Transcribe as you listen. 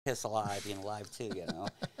Kiss alive, being alive too, you know.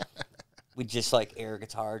 We just like air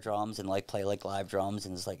guitar drums and like play like live drums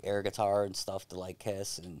and just like air guitar and stuff to like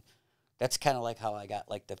Kiss, and that's kind of like how I got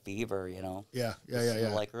like the fever, you know. Yeah.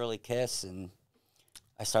 Like early Kiss, and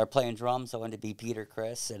I started playing drums. I wanted to be Peter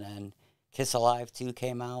Criss, and then Kiss Alive 2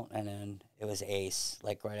 came out, and then it was Ace.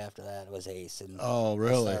 Like right after that, it was Ace, and oh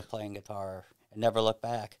really? I started playing guitar and never looked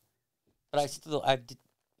back. But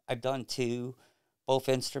I've done two, both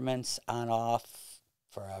instruments on off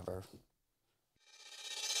forever.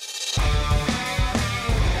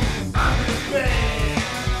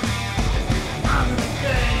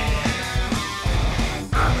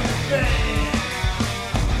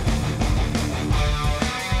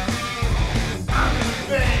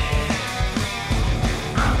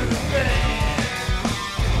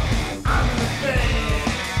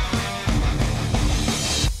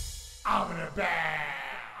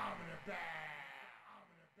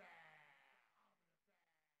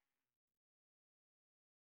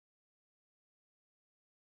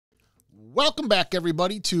 Welcome back,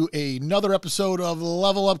 everybody, to another episode of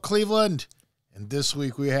Level Up Cleveland. And this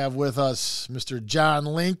week we have with us Mr. John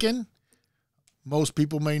Lincoln. Most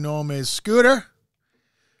people may know him as Scooter.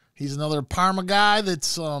 He's another Parma guy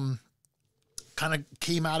that's kind of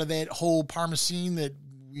came out of that whole Parma scene that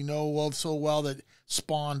we know of so well, that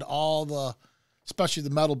spawned all the, especially the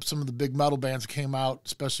metal, some of the big metal bands that came out,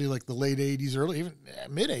 especially like the late 80s, early, even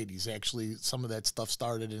mid-80s, actually, some of that stuff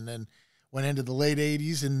started, and then went into the late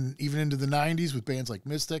 80s and even into the 90s with bands like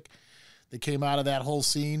Mystic. They came out of that whole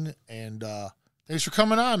scene, and thanks for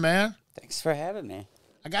coming on, man. Thanks for having me.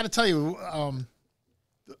 I got to tell you,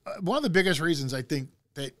 one of the biggest reasons I think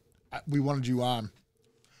that we wanted you on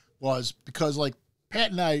was because, like,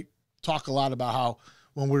 Pat and I talk a lot about how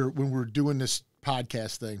when we're doing this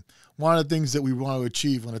podcast thing, one of the things that we want to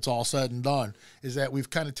achieve when it's all said and done is that we've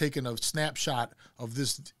kind of taken a snapshot of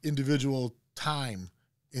this individual time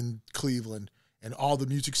in Cleveland and all the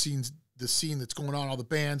music scenes, the scene that's going on, all the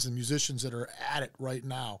bands and musicians that are at it right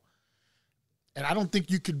now. And I don't think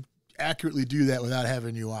you could accurately do that without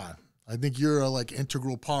having you on. I think you're a like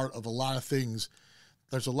integral part of a lot of things.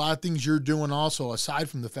 There's a lot of things you're doing also, aside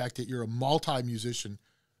from the fact that you're a multi-musician,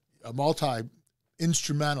 a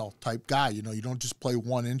multi-instrumental type guy. You know, you don't just play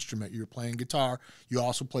one instrument. You're playing guitar. You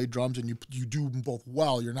also play drums, and you do them both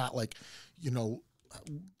well. You're not like, you know,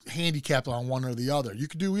 handicapped on one or the other. You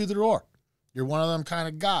could do either or. You're one of them kind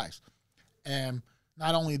of guys. And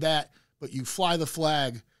not only that, but you fly the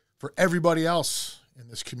flag for everybody else in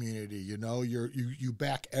this community. You know, you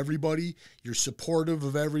back everybody. You're supportive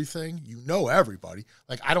of everything. You know everybody.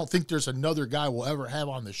 Like, I don't think there's another guy we'll ever have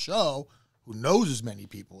on the show who knows as many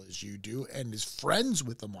people as you do and is friends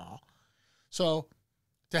with them all. So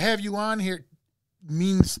to have you on here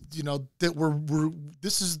means, you know, that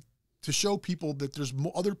this is to show people that there's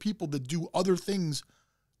other people that do other things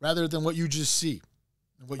rather than what you just see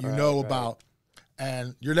and what you know about.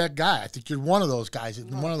 And you're that guy. I think you're one of those guys,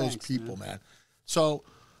 one of those people, man. So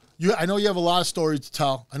I know you have a lot of stories to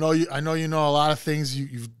tell. I know you know a lot of things.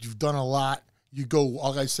 You've done a lot. You go,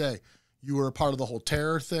 like I say, you were a part of the whole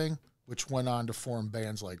Terror thing, which went on to form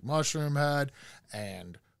bands like Mushroom Head,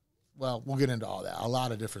 and, well, we'll get into all that. A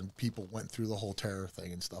lot of different people went through the whole Terror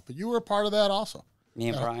thing and stuff, but you were a part of that also. Me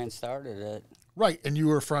and Brian started it. Right, and you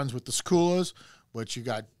were friends with the Skulas, which you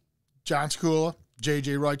got John Skula,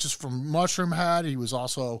 J.J. Righteous from Mushroom Head. He was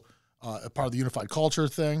also a part of the Unified Culture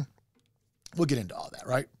thing. We'll get into all that,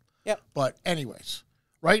 right? Yep. But anyways,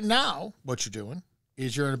 right now, what you're doing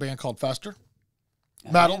is you're in a band called Fester.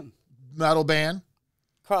 Metal band.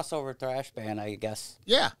 Crossover thrash band, I guess.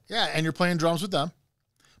 Yeah, and you're playing drums with them.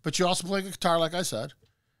 But you also play guitar, like I said.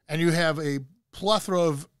 And you have a plethora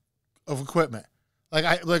of equipment.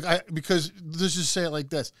 Because let's just say it like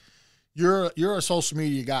this. You're a social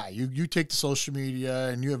media guy. You take the social media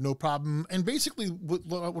and you have no problem. And basically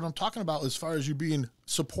what I'm talking about as far as you being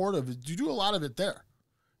supportive, you do a lot of it there.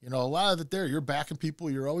 You know, a lot of it there. You're backing people.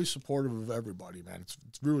 You're always supportive of everybody, man. It's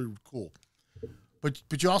really cool.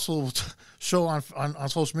 But you also show on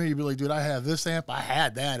social media, you be like, dude, I have this amp. I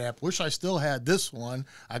had that amp. Wish I still had this one.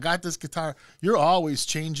 I got this guitar. You're always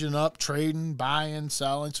changing up, trading, buying,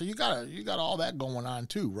 selling. So you got all that going on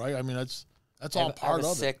too, right? I mean, that's all part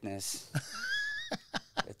of sickness.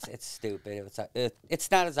 It's stupid.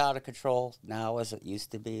 It's not as out of control now as it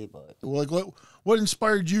used to be. But like, what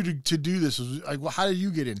inspired you to do this? Like, how did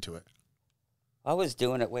you get into it? I was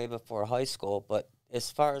doing it way before high school, but as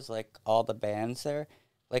far as like all the bands there,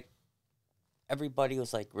 like everybody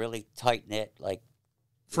was like really tight knit, like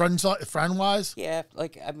friend wise. Yeah,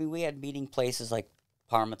 like I mean, we had meeting places like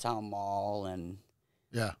Parmatown Mall, and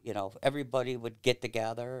yeah, you know, everybody would get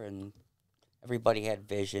together, and everybody had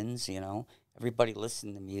visions, you know. Everybody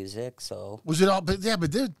listened to music, so Was it all? But yeah,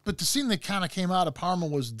 but the scene that kind of came out of Parma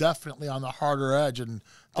was definitely on the harder edge, and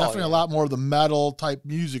definitely a lot more of the metal type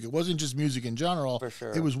music. It wasn't just music in general. For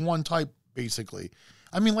sure. It was one type basically.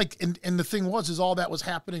 I mean, like, and the thing was, is all that was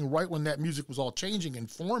happening right when that music was all changing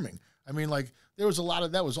and forming. I mean, like, there was a lot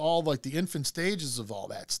of that was all like the infant stages of all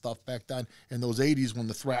that stuff back then in those 80s when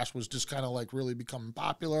the thrash was just kind of like really becoming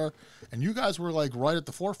popular. And you guys were like right at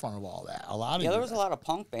the forefront of all that. A lot of there was a lot of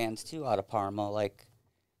punk bands too out of Parma. Like,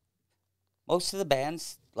 most of the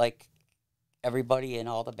bands, like, everybody in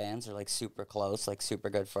all the bands are like super close, like super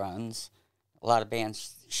good friends. A lot of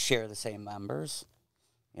bands share the same members.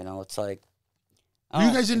 You know, it's like, were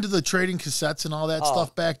you guys into the trading cassettes and all that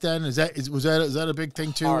stuff back then? Was that a big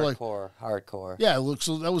thing too? Hardcore. Yeah, look,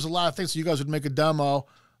 so that was a lot of things. So you guys would make a demo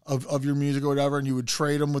of your music or whatever, and you would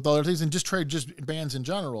trade them with other things, and just trade just bands in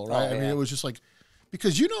general, right? I mean, it was just like,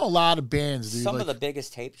 because you know a lot of bands. Dude, some of the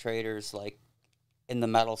biggest tape traders, like in the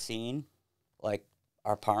metal scene, like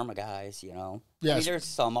our Parma guys. You know, I mean, there's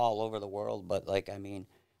some all over the world, but like, I mean,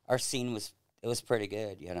 our scene was. It was pretty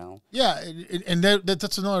good, you know. Yeah, and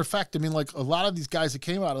that's another fact. I mean, like, a lot of these guys that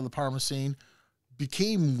came out of the Parma scene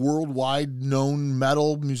became worldwide known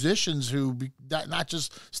metal musicians who not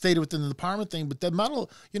just stayed within the Parma thing, but the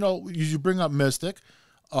metal, you know, you bring up Mystic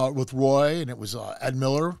with Roy, and it was Ed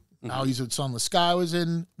Miller. Mm-hmm. Now he's at Sunless Sky was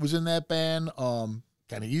in that band.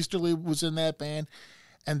 Kenny Easterly was in that band.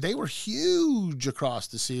 And they were huge across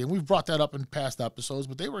the sea. And we've brought that up in past episodes,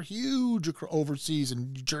 but they were huge overseas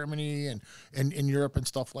in Germany and in Europe and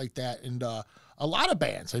stuff like that. And a lot of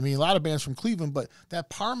bands. I mean, a lot of bands from Cleveland, but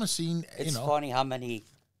that Parma scene, it's funny how many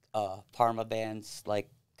Parma bands, like,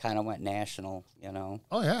 kind of went national, you know?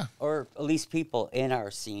 Oh, yeah. Or at least people in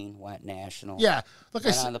our scene went national. Yeah. Like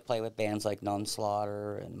went on to play with bands like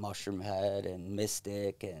Nunslaughter and Mushroom Head and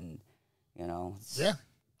Mystic and, you know. Yeah.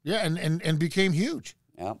 Yeah, and became huge.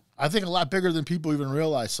 Yeah. I think a lot bigger than people even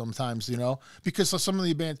realize sometimes, you know, because some of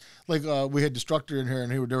the bands, like we had Destructor in here,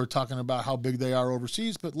 and they were talking about how big they are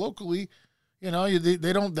overseas, but locally, you know,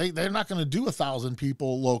 they're not going to do 1,000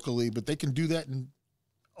 people locally, but they can do that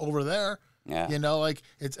over there. Yeah. You know, like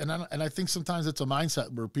it's and I think sometimes it's a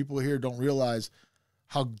mindset where people here don't realize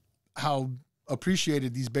how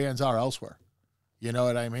appreciated these bands are elsewhere. You know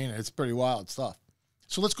what I mean? It's pretty wild stuff.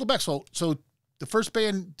 So let's go back. So the first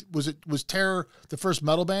band was Terror, the first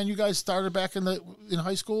metal band you guys started back in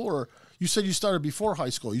high school, or you said you started before high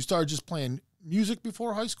school? You started just playing music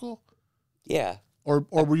before high school? Yeah. Or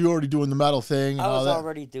were you already doing the metal thing? I was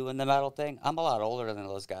already doing the metal thing. I'm a lot older than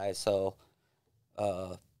those guys, so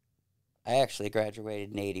I actually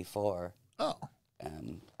graduated in '84. Oh.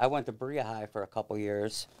 And I went to Berea High for a couple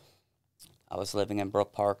years. I was living in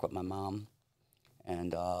Brook Park with my mom,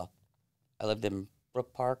 and I lived in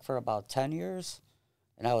Brook Park for about 10 years,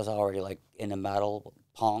 and I was already like into metal,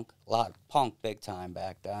 punk, punk big time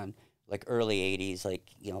back then, like early 80s, like,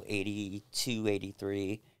 you know, 82,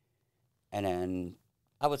 83, and then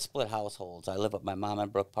I would split households. I lived with my mom in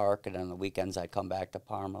Brook Park, and on the weekends I'd come back to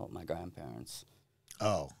Parma with my grandparents.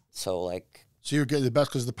 Oh. So, like... So you're getting the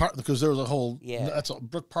best because there was a whole... Yeah.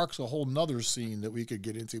 Brook Park's a whole nother scene that we could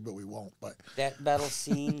get into, but we won't. But that metal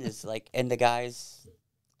scene is like... And the guys...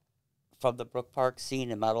 from the Brook Park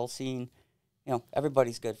scene and metal scene, you know,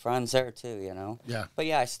 everybody's good friends there too, you know? Yeah. But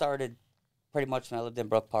yeah, I started pretty much when I lived in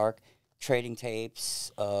Brook Park, trading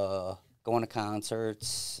tapes, going to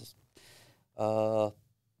concerts.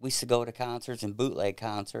 We used to go to concerts and bootleg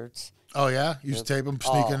concerts. Oh, yeah? You used to tape them,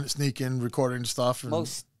 sneak in, recording stuff? And...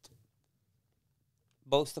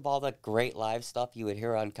 Most of all the great live stuff you would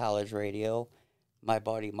hear on college radio, my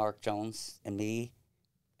buddy Mark Jones and me,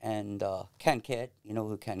 and Ken Kidd, you know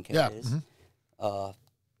who Ken Kidd is? Mm-hmm.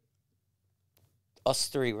 Us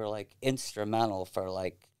three were, like, instrumental for,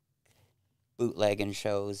 like, bootlegging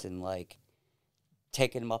shows and, like,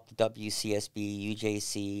 taking them up to WCSB,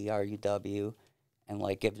 UJC, RUW, and,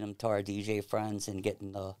 like, giving them to our DJ friends and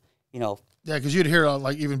getting the, you know... Yeah, because you'd hear,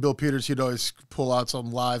 like, even Bill Peters, he'd always pull out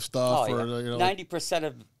some live stuff. Oh, or, yeah. You know, 90%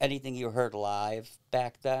 of anything you heard live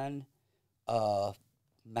back then,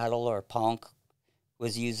 metal or punk,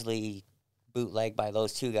 was usually bootlegged by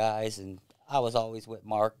those two guys, and I was always with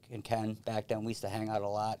Mark and Ken back then. We used to hang out a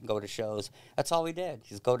lot and go to shows. That's all we did,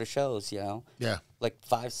 just go to shows, you know? Yeah. Like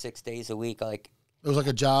 5-6 days a week. Like, it was like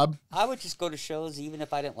a job? I would just go to shows even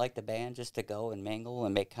if I didn't like the band, just to go and mingle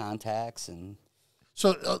and make contacts. And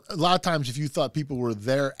so a lot of times if you thought people were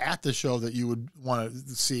there at the show that you would want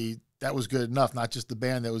to see, that was good enough, not just the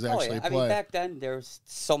band that was actually playing. I mean, back then there was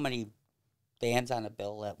so many bands on a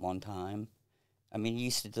bill at one time. I mean, you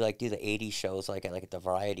used to do the 80s shows, like at the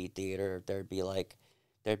Variety Theater. There'd be like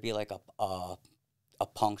there'd be like a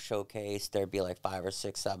punk showcase. There'd be like 5 or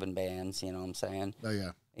 6, 7 bands. You know what I'm saying? Oh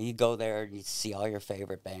yeah. And you go there and you see all your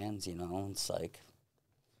favorite bands. You know, it's like.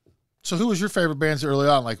 So who was your favorite bands early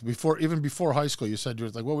on? Like even before high school, you said you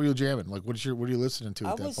were like, what were you jamming? Like, what are you listening to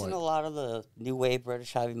at that I was point? in a lot of the new wave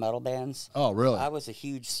British heavy metal bands. Oh, really? I was a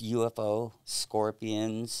huge UFO,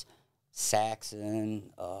 Scorpions, Saxon,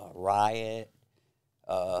 Riot,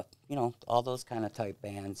 you know, all those kind of type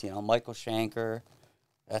bands. You know, Michael Schenker.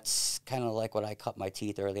 That's kind of like what I cut my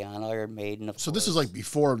teeth early on. Iron Maiden, of course. So this is like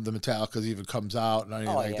before the Metallica even comes out and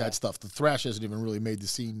anything like yeah. that stuff. The thrash hasn't even really made the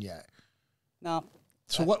scene yet. No.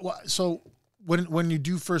 So So when you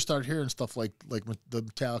do first start hearing stuff like the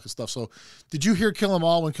Metallica stuff, so did you hear Kill 'Em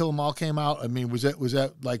All when Kill 'Em All came out? I mean, was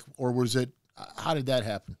that like, or was it? How did that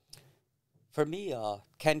happen? For me,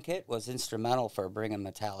 Ken Kitt was instrumental for bringing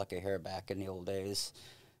Metallica here back in the old days,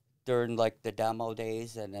 during like the demo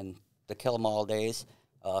days and then the Kill 'Em All days.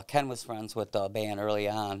 Ken was friends with the band early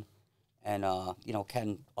on, and you know,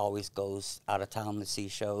 Ken always goes out of town to see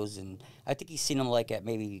shows, and I think he's seen them like at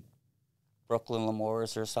maybe Brooklyn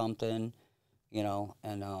Lemoore's or something, you know,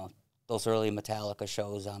 and those early Metallica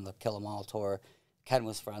shows on the Kill 'Em All tour. Ken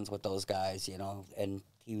was friends with those guys, you know, and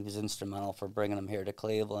he was instrumental for bringing them here to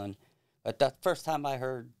Cleveland. But that first time I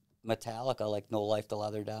heard Metallica, like No Life to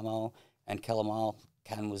Leather demo and Kill 'Em All,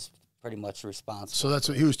 Ken was pretty much responsible. So that's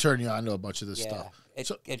what he was turning you on to a bunch of this stuff.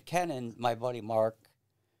 Ken and my buddy Mark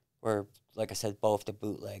were, like I said, both the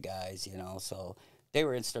bootleg guys, you know, so they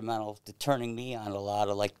were instrumental to turning me on a lot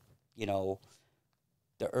of, like, you know,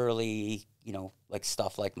 the early, you know, like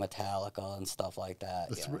stuff like Metallica and stuff like that.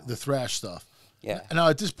 The thrash stuff. Yeah. Now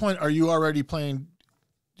at this point, are you already playing?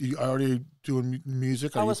 You already doing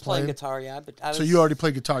music? I was playing guitar, yeah. But so you already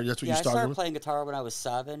play guitar? That's what you started with? I started playing guitar when I was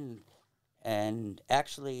 7. And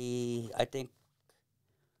actually, I think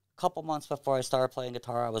a couple months before I started playing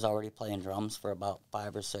guitar, I was already playing drums for about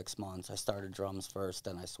 5 or 6 months. I started drums first,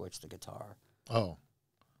 then I switched to guitar. Oh.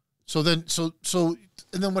 So then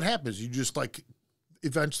what happens? You just like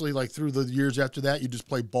eventually, like through the years after that, you just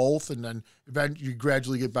play both, and then eventually you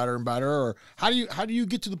gradually get better and better. Or how do you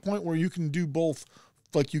get to the point where you can do both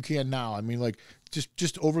like you can now? I mean, like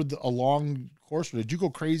just over a long course, or did you go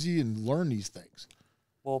crazy and learn these things?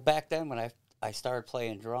 Well, back then when I started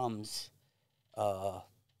playing drums,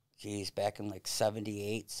 back in like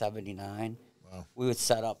 78, 79, wow.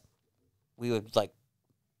 We would like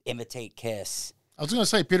imitate Kiss. I was going to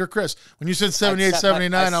say Peter Criss. When you said 78,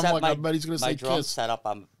 79, I'm like, I bet he's going to say Kiss. My drum set up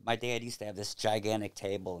on, my dad used to have this gigantic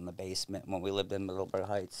table in the basement when we lived in Middleburg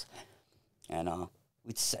Heights. And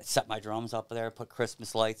we'd set my drums up there, put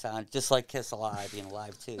Christmas lights on, just like Kiss Alive, being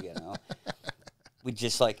alive too, you know. We'd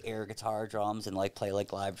just like air guitar drums and like play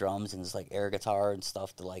like live drums and just like air guitar and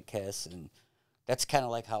stuff to like Kiss, and that's kind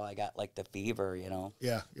of like how I got like the fever, you know.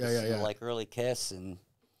 Yeah. Like early Kiss, and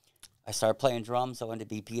I started playing drums. I wanted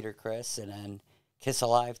to be Peter Criss, and then Kiss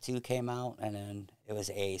Alive 2 came out, and then it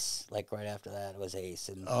was Ace. Like right after that, it was Ace,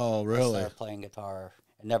 and oh really? I started playing guitar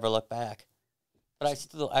and never looked back. But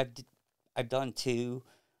I've done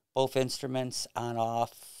both instruments on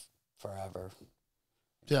off forever.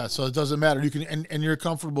 Yeah, so it doesn't matter. You can and you're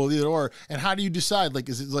comfortable with either or. And how do you decide? Like,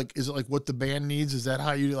 is it like what the band needs? Is that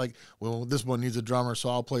how you like? Well, this one needs a drummer, so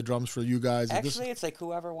I'll play drums for you guys. Actually, it's like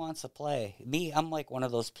whoever wants to play. Me, I'm like one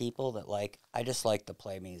of those people that like I just like to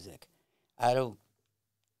play music. I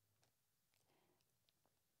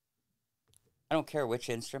don't care which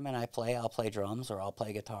instrument I play. I'll play drums or I'll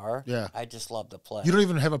play guitar. Yeah, I just love to play. You don't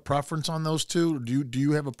even have a preference on those two? Do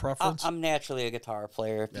you have a preference? I'm naturally a guitar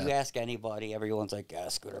player. If you ask anybody, everyone's like, yeah,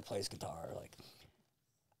 Scooter plays guitar. Like,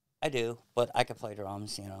 I do, but I can play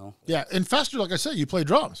drums, you know. Yeah, in Fester, like I said, you play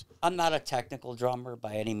drums. I'm not a technical drummer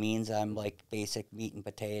by any means. I'm like basic meat and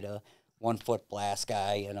potato, 1 foot blast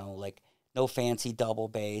guy, you know, like no fancy double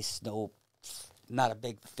bass, not a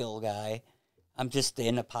big fill guy. I'm just the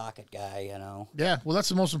in the pocket guy, you know. Yeah, well, that's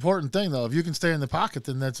the most important thing, though. If you can stay in the pocket,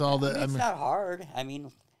 then that's all that. It's not hard. I mean,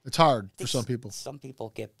 it's hard for some people. Some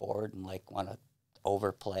people get bored and like want to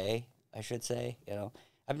overplay, I should say. You know,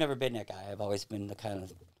 I've never been that guy. I've always been the kind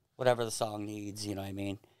of whatever the song needs. You know what I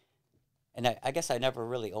mean? And I guess I never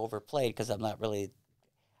really overplayed because I'm not really.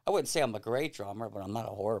 I wouldn't say I'm a great drummer, but I'm not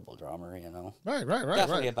a horrible drummer. You know. Right.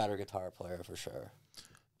 Definitely a better guitar player for sure.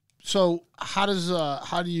 So how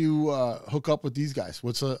do you hook up with these guys?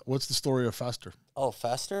 What's the story of Fester? Oh,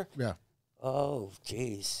 Fester? Yeah. Oh,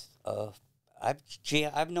 geez.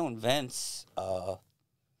 I've known Vince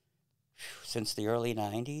since the early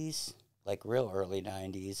 '90s, like real early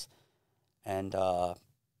 '90s, and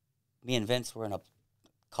me and Vince were in a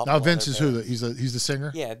couple. Now Vince is bands. who? He's the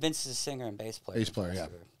singer. Yeah, Vince is a singer and bass player. Bass player, yeah.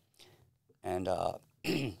 And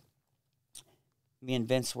me and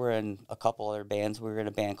Vince were in a couple other bands. We were in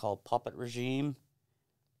a band called Puppet Regime,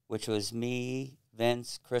 which was me,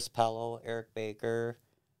 Vince, Chris Pello, Eric Baker,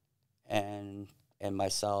 and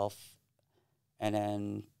myself. And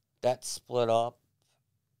then that split up,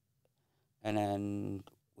 and then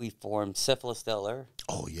we formed Syphilis Diller.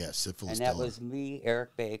 Oh, yeah, Syphilis And that Diller. was me,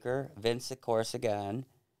 Eric Baker, Vince, of course, again,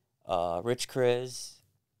 Rich Chris,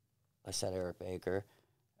 I said Eric Baker,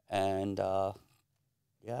 and,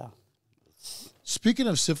 yeah. Speaking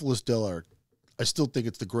of Syphilis Diller, I still think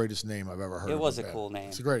it's the greatest name I've ever heard. It was a band. cool name.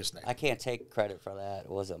 It's the greatest name. I can't take credit for that. It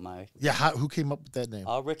wasn't my... Yeah, who came up with that name?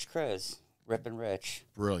 Rich Chris, Rippin' Rich.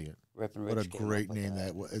 Brilliant. Rippin' Rich. What a great name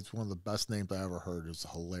that was. It's one of the best names I ever heard. It's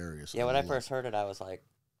hilarious. Yeah, when I first heard it, I was like...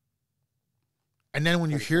 And then when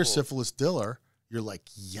you hear cool. Syphilis Diller, you're like,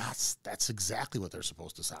 yes, that's exactly what they're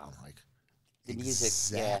supposed to sound like. The music,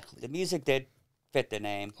 exactly. yeah. The music did fit the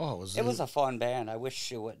name. Oh, it was a fun band. I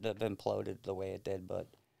wish it wouldn't have imploded the way it did, but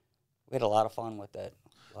we had a lot of fun with it.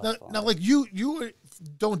 Now, like you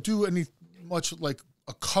don't do any much like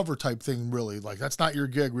a cover type thing, really. Like that's not your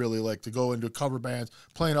gig, really. Like to go into cover bands,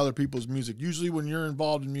 playing other people's music. Usually, when you're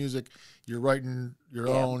involved in music, you're writing your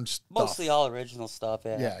own stuff. Mostly all original stuff.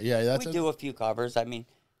 Yeah, That's we do a few covers. I mean,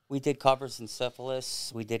 we did covers in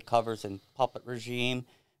Syphilis. We did covers in Puppet Regime.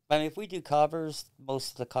 But I mean, if we do covers,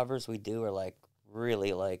 most of the covers we do are like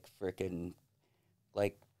really like freaking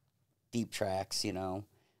like deep tracks, you know.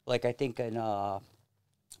 Like I think in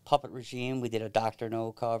Puppet Regime we did a Dr.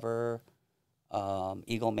 No cover,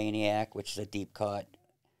 Eagle Maniac, which is a deep cut,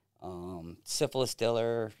 Syphilis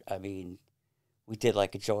Diller. I mean, we did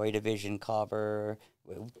like a Joy Division cover.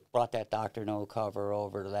 We brought that Dr. No cover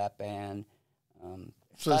over to that band.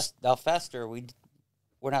 Now Fester,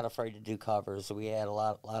 we're not afraid to do covers. So we had a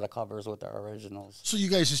lot of covers with our originals. So you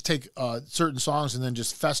guys just take certain songs and then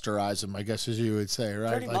just festerize them, I guess, as you would say,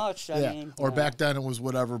 right? Pretty much. I mean, or back then it was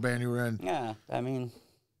whatever band you were in. Yeah, I mean,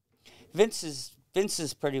 Vince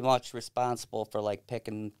is pretty much responsible for like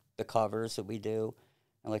picking the covers that we do.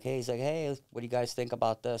 And like, he's like, hey, what do you guys think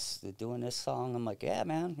about this? They're doing this song. I'm like, yeah,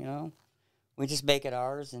 man. You know, we just make it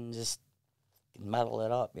ours and just metal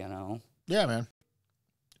it up. You know. Yeah, man.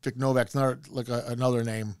 Vic Novak's another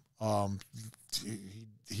name.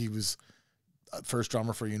 He was first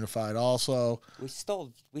drummer for Unified. Also, we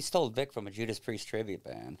stole Vic from a Judas Priest tribute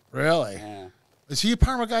band. Really? Yeah. Is he a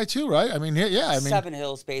Parma guy too? Right? I mean, Seven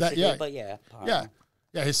Hills basically, but yeah, Parma.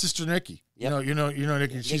 Yeah. His sister Nikki. Yep. You know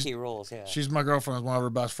Nikki. Nikki rules. Yeah. She's my girlfriend. One of her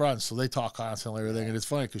best friends. So they talk constantly, everything, and it's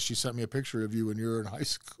funny because she sent me a picture of you when you were in high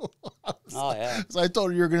school. Oh yeah. So I told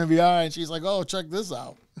her you were going to be on, and she's like, "Oh, check this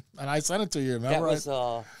out," and I sent it to you. Remember? That was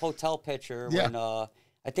a hotel picture when I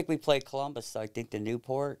think we played Columbus. I think the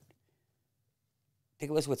Newport. I think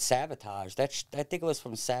it was with Sabotage. I think it was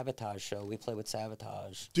from Sabotage show. We played with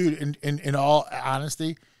Sabotage. Dude, in all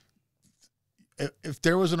honesty, if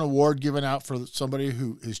there was an award given out for somebody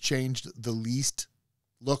who has changed the least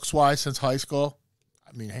looks-wise since high school,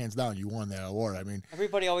 I mean, hands down, you won that award. I mean,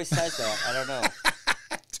 everybody always says that. I don't know.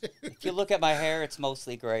 If you look at my hair, it's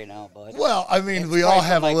mostly gray now, but well, I mean, we all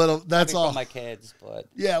have a little. That's all. From my kids, but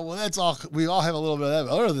yeah, well, that's all. We all have a little bit of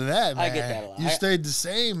that. Other than that, man, I get that a lot. You stayed the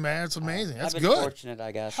same, man. It's amazing. That's I've been good. Fortunate,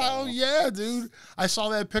 I guess. Hell yeah, dude! I saw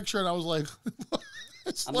that picture and I was like,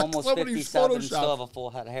 I'm almost 57 and still have a full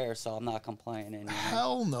head of hair, so I'm not complaining. You know?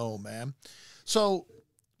 Hell no, man. So,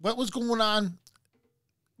 what was going on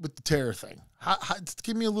with the terror thing?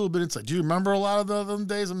 Give me a little bit of insight. Do you remember a lot of them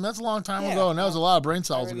days? I mean, that's a long time ago, and that was a lot of brain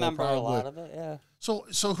cells ago. I remember probably. a lot of it, yeah.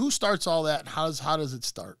 So who starts all that? How does it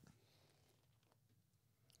start?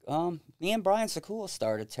 Me and Brian Sakula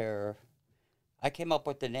started Terror. I came up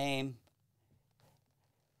with the name.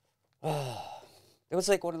 It was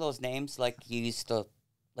like one of those names like you used to,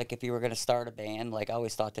 like if you were going to start a band, like I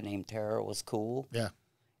always thought the name Terror was cool. Yeah.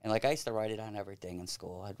 And like I used to write it on everything in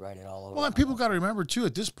school. I'd write it all over. Well, and people got to remember too.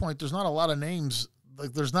 At this point, there's not a lot of names.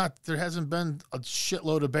 Like there hasn't been a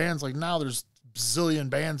shitload of bands. Like now, there's bazillion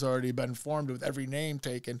bands already been formed with every name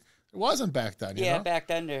taken. It wasn't back then. You know? Back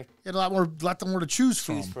then there. You had a lot more to choose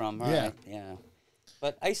from. Right? Yeah.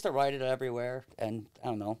 But I used to write it everywhere, and I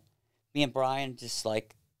don't know. Me and Brian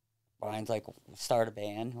Brian's like, start a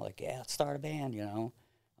band. Like, yeah, let's start a band. You know.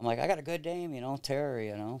 I'm like, I got a good name. You know, Terror.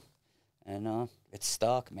 You know. And it's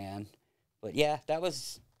stuck, man. But yeah, that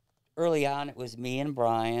was early on. It was me and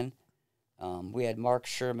Brian. We had Mark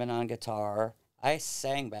Sherman on guitar. I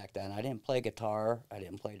sang back then. I didn't play guitar. I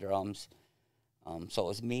didn't play drums. So it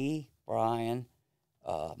was me, Brian,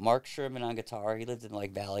 Mark Sherman on guitar. He lived in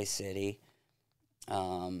like Valley City.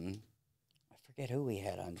 I forget who we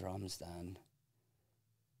had on drums then.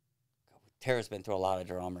 Tara's been through a lot of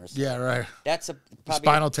drummers. Yeah, right. That's probably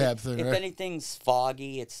Spinal Tap thing, If right? anything's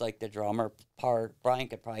foggy, it's like the drummer part. Brian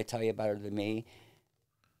could probably tell you better than me.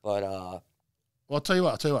 But Well, I'll tell you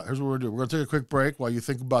what. Here's what we're gonna do. We're gonna take a quick break while you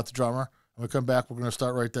think about the drummer. When we come back, we're gonna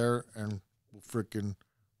start right there, and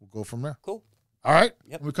we'll go from there. cool. All right.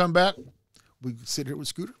 Yep. When we come back, we sit here with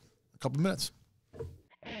Scooter. A couple minutes.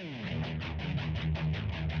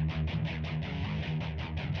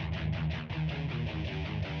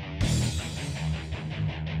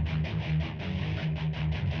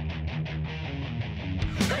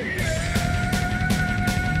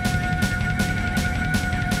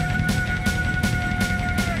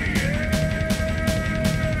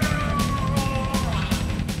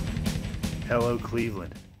 Hello,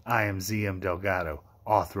 Cleveland. I am ZM Delgado,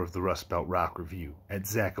 author of the Rust Belt Rock Review at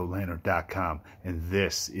ZachO'Lantern.com, and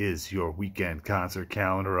this is your weekend concert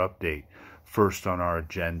calendar update. First on our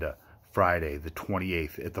agenda, Friday the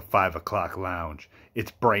 28th at the 5 o'clock lounge,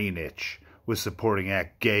 it's Brain Itch with supporting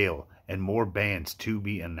act Gale and more bands to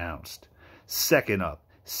be announced. Second up,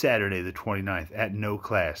 Saturday the 29th at No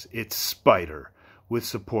Class, it's Spider with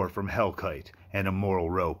support from Hellkite and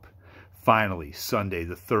Immoral Rope. Finally, Sunday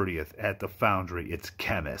the 30th at the Foundry, it's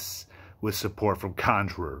Chemists with support from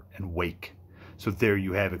Conjurer and Wake. So there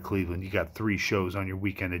you have it, Cleveland. You got 3 shows on your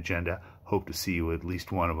weekend agenda. Hope to see you at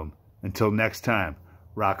least one of them. Until next time,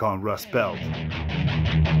 rock on, Rust Belt.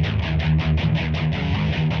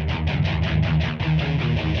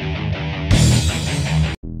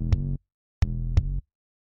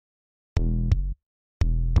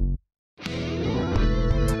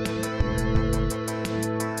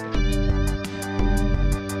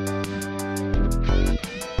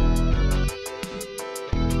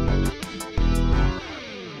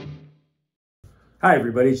 Hi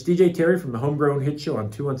everybody, it's DJ Terry from the Homegrown Hit Show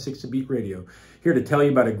on 216 Beat Radio, here to tell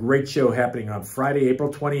you about a great show happening on Friday,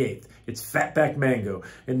 April 28th. It's Fatback Mango,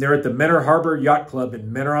 and they're at the Menor Harbor Yacht Club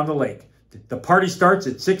in Menor on the Lake. The party starts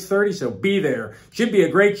at 6:30, so be there. Should be a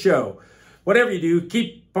great show. Whatever you do,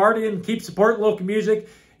 keep partying, keep supporting local music,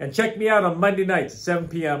 and check me out on Monday nights at 7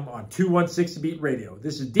 p.m. on 216 Beat Radio.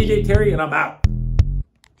 This is DJ Terry, and I'm out.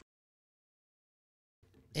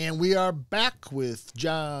 And we are back with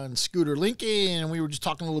John Scooter Lincoln, and we were just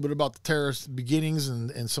talking a little bit about the terrorist beginnings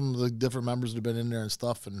and some of the different members that have been in there and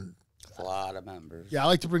stuff. And A lot of members. yeah, I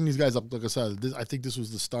like to bring these guys up. Like I said, I think this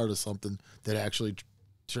was the start of something that actually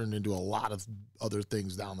turned into a lot of other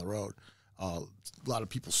things down the road. A lot of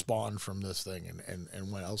people spawned from this thing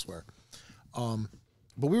and went elsewhere. But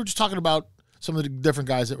we were just talking about some of the different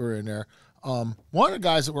guys that were in there. One of the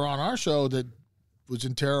guys that were on our show that was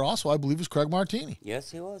in Terror also, I believe, was Craig Martini.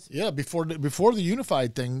 Yes, he was. Yeah, before the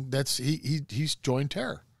Unified thing, he's joined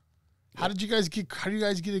Terror. How did you guys get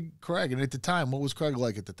Craig? And at the time, what was Craig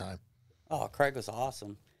like at the time? Oh, Craig was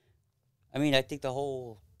awesome. I mean, I think the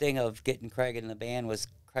whole thing of getting Craig in the band was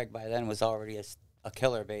Craig by then was already a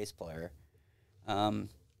killer bass player.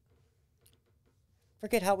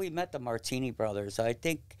 Forget how we met the Martini brothers. I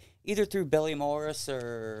think either through Billy Morris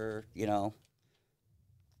or,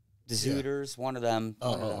 the Zooters, one of them,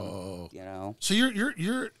 So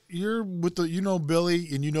you're with the Billy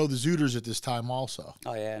and the Zooters at this time also.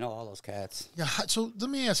 Oh yeah, I know all those cats. Yeah. So let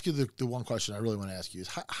me ask you the one question I really want to ask you is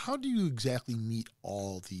how do you exactly meet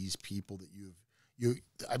all these people that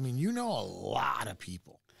I mean, a lot of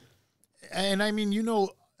people, and I mean,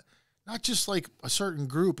 not just like a certain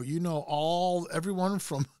group, but everyone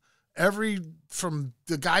from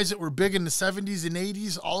the guys that were big in the 70s and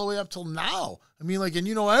 80s all the way up till now. I mean, and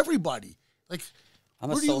everybody. Like, I'm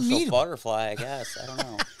a social butterfly, I guess. I don't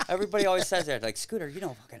know. Everybody always says that. Like, Scooter,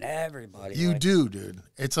 fucking everybody. You do, dude.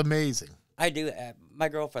 It's amazing. I do. My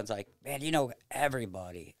girlfriend's like, man,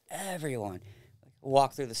 everybody. Everyone.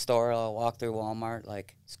 Walk through the store, I'll walk through Walmart,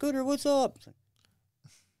 like, Scooter, what's up?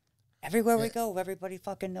 Everywhere we go, everybody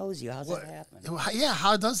fucking knows you. How's that happening? Yeah,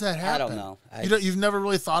 how does that happen? I don't know. You've never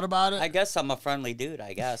really thought about it? I guess I'm a friendly dude,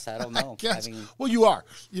 I guess. I don't know. I mean, well, you are.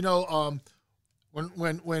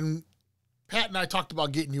 When Pat and I talked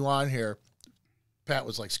about getting you on here, Pat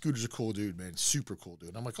was like, Scooter's a cool dude, man. Super cool dude.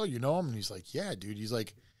 And I'm like, oh, you know him? And he's like, yeah, dude. He's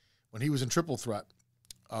like, when he was in Triple Threat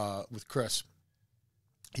with Chris,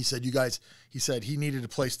 he said, he needed a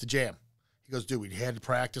place to jam. He goes, dude, we had to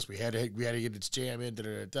practice. We had to get this jam in.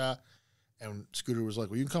 And Scooter was like,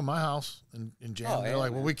 well, you can come to my house and jam. Oh, they're yeah,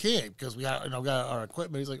 like, well, we can't because we got our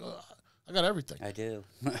equipment. He's like, oh, I got everything. I do.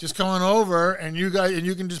 Just coming over and you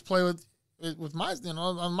can just play with my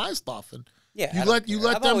on my stuff. And yeah, you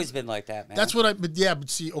let I've them. always been like that, man. That's what but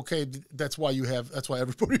see, okay, that's why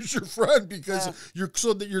everybody's your friend because you're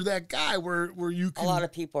that guy where you can. A lot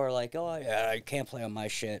of people are like, oh yeah, I can't play on my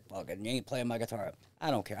shit. Fucking, you ain't playing my guitar.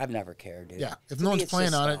 I don't care. I've never cared, dude. Yeah, if To no me, one's it's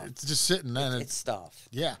playing just on stuff. it, it's just sitting there. It's stuff.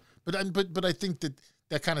 Yeah, but I think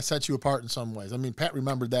that kind of sets you apart in some ways. I mean, Pat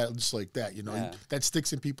remembered that just like that. You know, Yeah. that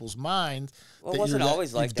sticks in people's mind. Well, that it wasn't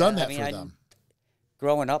always like you've done that I mean, for them.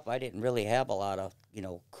 growing up, I didn't really have a lot of,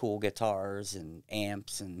 cool guitars and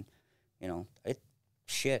amps and,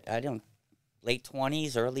 I don't, late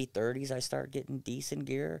 20s, early 30s, I started getting decent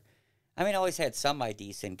gear. I mean, I always had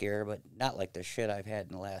decent gear, but not like the shit I've had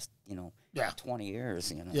in the last, 20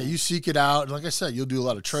 years, Yeah, you seek it out. And like I said, you'll do a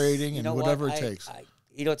lot of trading and whatever it takes.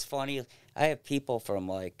 It's funny. I have people from,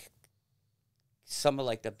 like, some of,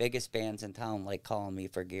 like, the biggest bands in town, like, calling me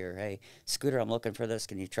for gear. Hey, Scooter, I'm looking for this.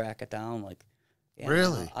 Can you track it down? Like, yeah,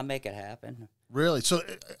 really? I'll make it happen. Really? So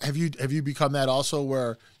have you become that also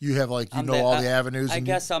where you have, like, all the avenues? I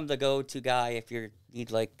guess I'm the go-to guy if you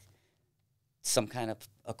need, like, some kind of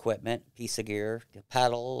equipment, piece of gear, a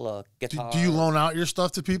pedal, a guitar. Do you loan out your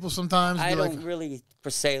stuff to people sometimes? I don't really, per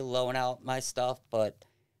se, loan out my stuff, but,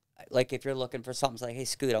 like, if you're looking for something, it's like, hey,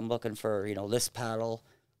 Scoot, I'm looking for, this pedal.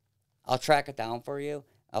 I'll track it down for you.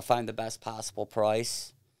 I'll find the best possible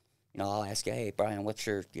price. I'll ask you, hey, Brian, what's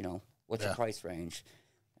your price range?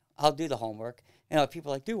 I'll do the homework.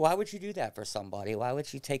 People are like, dude, why would you do that for somebody? Why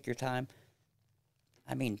would you take your time?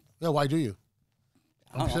 I mean, yeah, why do you?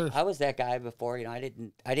 I don't know. I was that guy before. I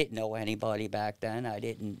didn't know anybody back then. I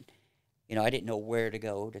didn't know where to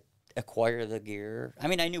go to acquire the gear. I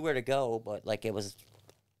mean, I knew where to go, but like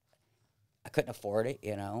I couldn't afford it.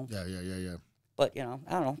 Yeah. But I don't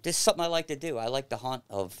know. This is something I like to do. I like the hunt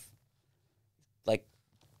of, like,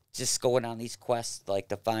 just going on these quests, like,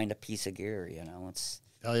 to find a piece of gear. It's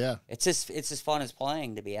hell yeah. It's as fun as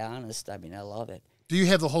playing, to be honest. I mean, I love it. Do you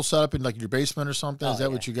have the whole setup in, like, your basement or something? Is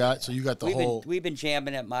that what you got? So you got the whole... We've been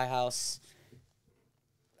jamming at my house.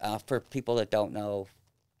 For people that don't know,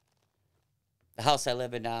 the house I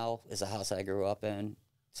live in now is a house I grew up in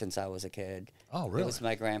since I was a kid. Oh, really? It was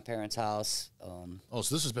my grandparents' house. So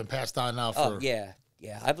this has been passed on now for... Oh, yeah.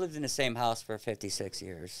 I've lived in the same house for 56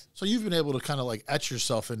 years. So you've been able to kind of, like, etch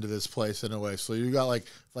yourself into this place in a way. So you got,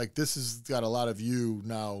 like this has got a lot of you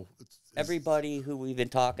now. Everybody who we've been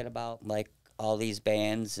talking about, like, all these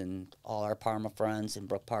bands and all our Parma friends and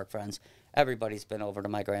Brook Park friends, everybody's been over to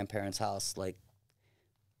my grandparents' house, like,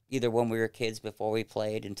 either when we were kids before we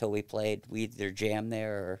played, until we played, we either jammed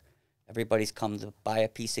there, or everybody's come to buy a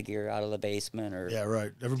piece of gear out of the basement, or yeah,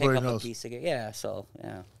 right. Everybody pick up knows a piece of gear. Yeah, so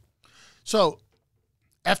yeah. So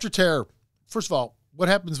after Terror, first of all, what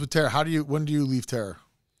happens with Terror? When do you leave Terror?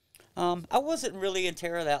 I wasn't really in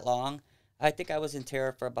Terror that long. I think I was in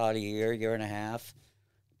Terror for about a year and a half.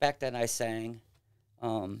 Back then I sang.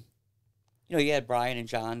 You had Brian and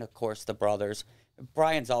John, of course, the brothers.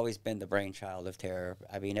 Brian's always been the brainchild of Terror.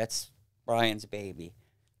 I mean, that's Brian's baby.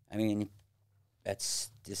 I mean,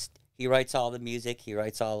 that's just, he writes all the music, he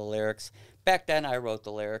writes all the lyrics. Back then I wrote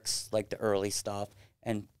the lyrics, like the early stuff,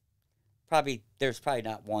 and there's probably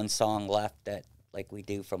not one song left that, like, we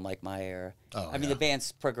do from, like, my era. Oh, I mean, the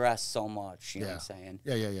band's progressed so much, you know what I'm saying?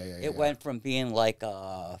 Yeah. It went from being like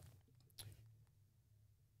the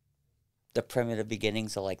primitive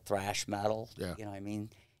beginnings of, like, thrash metal, you know what I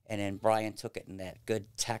mean? And then Brian took it in that good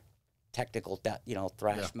technical,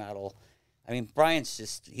 thrash metal. I mean, Brian's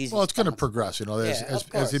just, it's going to progress,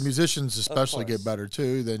 as the musicians especially get better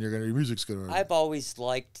too, then your music's going to... I've always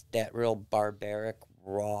liked that real barbaric,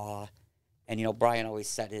 raw, and, Brian always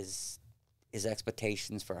set his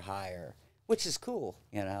expectations for higher, which is cool,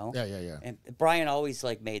 Yeah. And Brian always,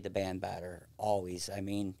 like, made the band better, always. I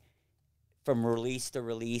mean, from release to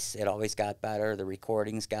release, it always got better. The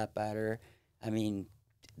recordings got better. I mean,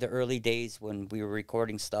 the early days when we were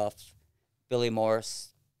recording stuff, Billy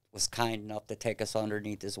Morris was kind enough to take us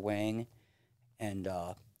underneath his wing. And,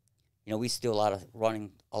 we used to do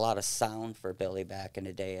running a lot of sound for Billy back in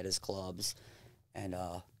the day at his clubs. And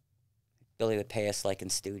Billy would pay us, like, in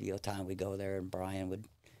studio time. We'd go there, and Brian would,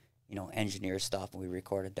 engineer stuff, and we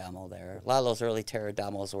record a demo there. A lot of those early Terror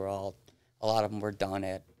demos a lot of them were done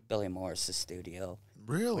at Billy Morris's studio.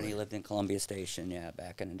 Really? When he lived in Columbia Station,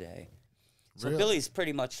 back in the day. So really? Billy's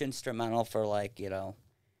pretty much instrumental for, like,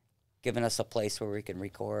 giving us a place where we can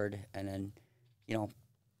record. And then,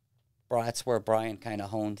 that's where Brian kind of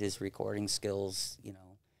honed his recording skills,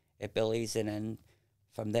 at Billy's. And then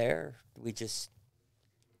from there,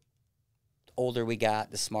 older we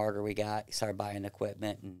got, the smarter we got. He started buying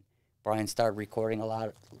equipment, and Brian started recording a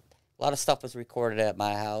lot of stuff was recorded at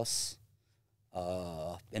my house.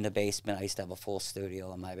 In the basement, I used to have a full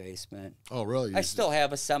studio in my basement. Oh, really? I still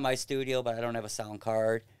have a semi-studio, but I don't have a sound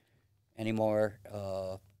card anymore.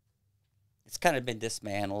 It's kind of been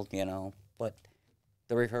dismantled, but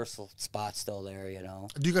the rehearsal spot's still there,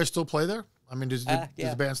 Do you guys still play there? I mean, does Yeah.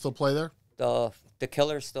 the band still play there? The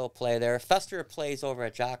Killers still play there. Fester plays over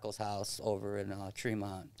at Jocko's house over in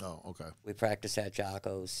Tremont. Oh, okay. We practice at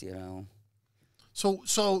Jocko's, you know.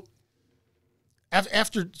 So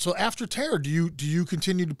after Terror, do you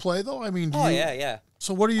continue to play though? I mean, yeah.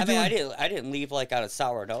 So what are you doing? I didn't leave like on a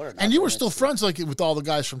sour note or nothing. And you were still friends like with all the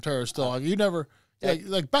guys from Terror still. Like, you never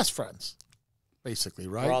like best friends, basically,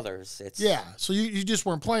 right? Brothers. So you just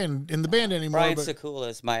weren't playing in the band anymore. Brian Sekula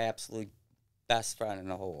is my absolute best friend in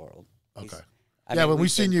the whole world. Okay. I mean, when we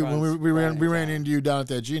seen you, when we ran John. into you down at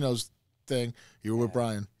that Geno's thing, you were with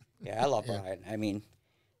Brian. Yeah, I love Brian. I mean,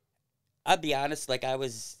 I'll be honest, like I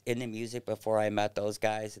was into music before I met those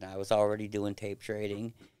guys, and I was already doing tape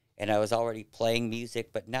trading, and I was already playing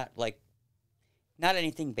music, but not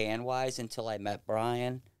anything band wise until I met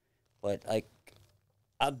Brian. But like,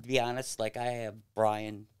 I'll be honest, like I have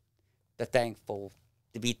Brian to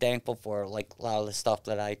be thankful for, like a lot of the stuff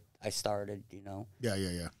that I started, you know.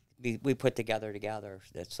 Yeah. We put together.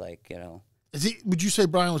 It's like, you know. Would you say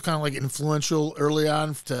Brian was kind of like influential early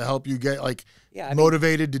on to help you get like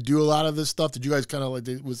motivated to do a lot of this stuff? Did you guys kind of like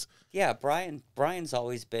Yeah, Brian's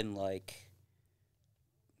always been like.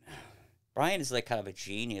 Brian is like kind of a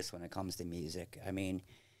genius when it comes to music. I mean,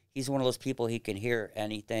 he's one of those people, he can hear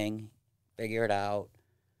anything, figure it out.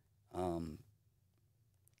 I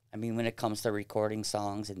mean, when it comes to recording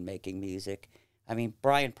songs and making music, I mean,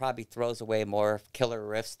 Brian probably throws away more killer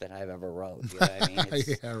riffs than I've ever wrote. You know what I mean?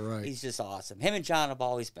 Yeah, right. He's just awesome. Him and John have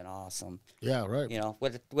always been awesome. Yeah, right. You know,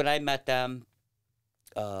 when I met them,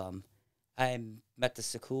 I met the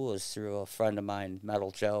Sekulas through a friend of mine,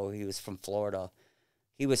 Metal Joe. He was from Florida.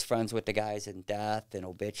 He was friends with the guys in Death and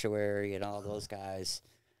Obituary and all those guys.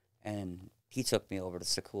 And he took me over to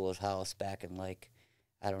Sekula's house back in, like,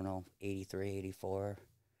 I don't know, 83, 84.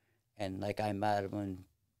 And, like, I met him when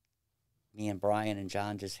me and Brian and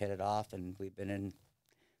John just hit it off, and we've been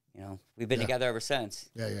together ever since.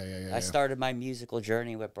 Yeah. I started my musical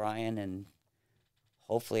journey with Brian, and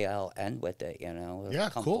hopefully I'll end with it, you know. It'll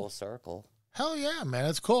come cool. Full circle. Hell yeah, man.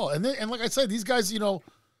 That's cool. And like I said, these guys, you know,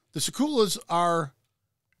 the Sekulas are,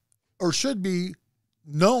 or should be,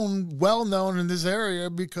 well known in this area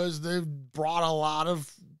because they've brought a lot of,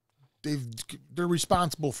 they're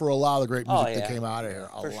responsible for a lot of the great music that came out of here.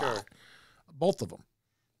 A lot. Sure. Both of them.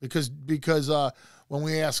 Because when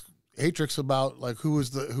we asked Hatrix about like who was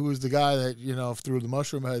the guy that, you know, through the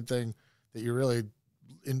mushroom head thing that you really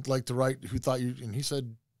like to write, who thought you, and he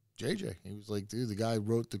said JJ. He was like, dude, the guy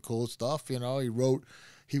wrote the coolest stuff, you know. He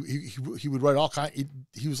would write all kind.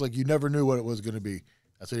 He was like, you never knew what it was going to be.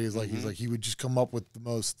 That's what he was like. He's like, he would just come up with the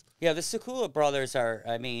most. Yeah, the Sekula brothers are,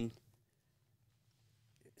 I mean,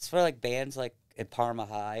 it's for like bands like at Parma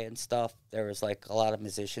High and stuff. There was like a lot of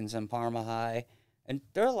musicians in Parma High. And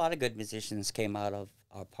there are a lot of good musicians came out of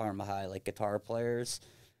Parma High, like guitar players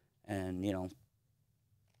and, you know,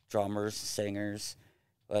 drummers, singers.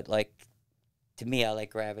 But, like, to me, I,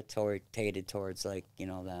 like, gravitated towards, like, you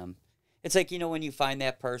know, them. It's like, you know, when you find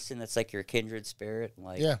that person that's, like, your kindred spirit.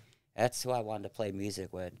 Like, that's who I wanted to play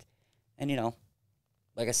music with. And, you know,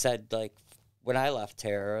 like I said, like, when I left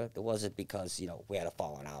Terror, it wasn't because, you know, we had a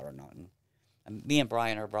falling out or nothing. And me and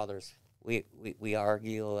Brian are brothers. We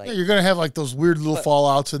argue. Like, you're going to have, like, those weird little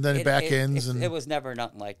fallouts and then back ends. It was never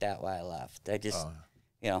nothing like that when I left. I just,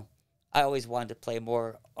 you know, I always wanted to play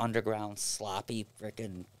more underground, sloppy,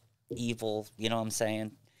 freaking evil, you know what I'm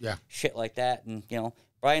saying? Yeah. Shit like that. And, you know,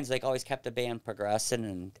 Brian's, like, always kept the band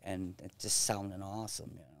progressing and it just sounding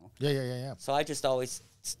awesome, you know? Yeah. So I just always,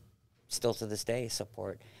 still to this day,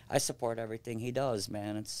 I support everything he does,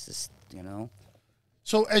 man. It's just, you know.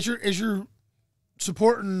 So as you're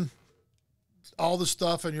supporting all the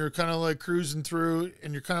stuff and you're kind of like cruising through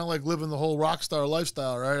and you're kind of like living the whole rock star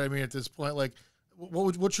lifestyle, right? I mean, at this point, like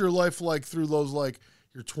what's your life like through those, like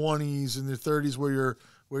your 20s and your 30s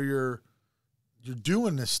where you're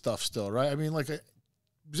doing this stuff still, right? I mean, like,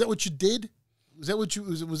 was that what you did? Was that what you,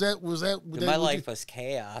 was that my life was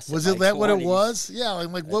chaos. Was it that 20s. What it was? Yeah.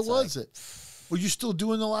 Like what was it? Were you still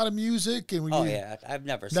doing a lot of music? And yeah, I've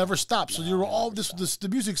never stopped. So you were all the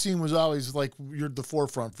music scene was always like you're the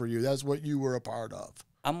forefront for you. That's what you were a part of.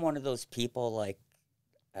 I'm one of those people, like,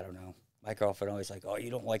 I don't know. My girlfriend always like, oh, you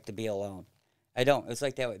don't like to be alone. I don't. It's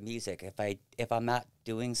like that with music. If I'm not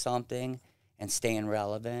doing something and staying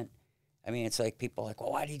relevant, I mean, it's like people are like,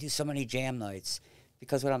 well, why do you do so many jam nights?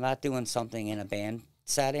 Because when I'm not doing something in a band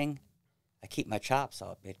setting, I keep my chops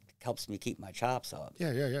up. It helps me keep my chops up.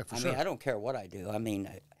 Yeah, for sure. I mean, I don't care what I do. I mean,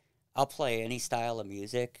 I'll play any style of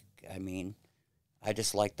music. I mean, I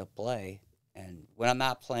just like to play. And when I'm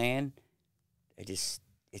not playing, it just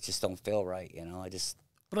don't feel right, you know?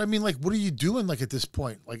 But I mean, like, what are you doing? Like at this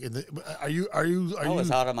point, like, are you I was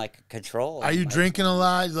out of my control. Are you drinking a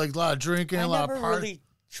lot? Like a lot of drinking, a lot of I never really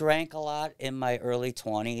drank a lot in my early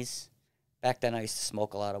 20s. Back then, I used to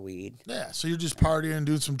smoke a lot of weed. Yeah, so you're just partying,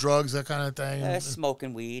 doing some drugs, that kind of thing. Yeah,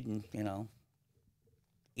 smoking weed and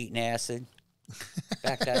eating acid.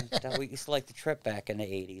 Back then, we used to like to trip back in the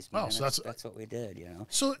 80s. Man. Oh, so that's what we did,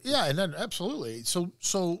 So yeah, and then absolutely. So,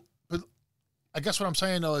 but I guess what I'm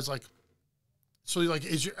saying though is like, so like,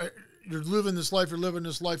 you're living this life, you're living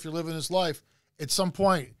this life, you're living this life. At some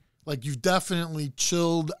point, like you've definitely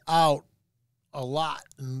chilled out a lot,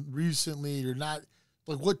 and recently you're not.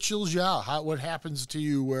 Like, what chills you out? What happens to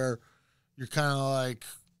you where you're kind of like,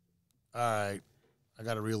 all right, I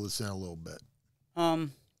got to reel this in a little bit?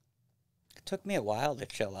 It took me a while to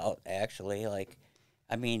chill out, actually. Like,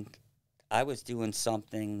 I mean, I was doing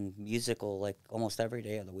something musical like almost every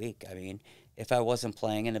day of the week. I mean, if I wasn't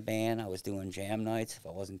playing in a band, I was doing jam nights. If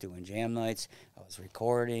I wasn't doing jam nights, I was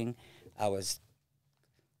recording. I was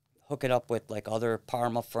hooking up with like other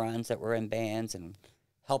Parma friends that were in bands and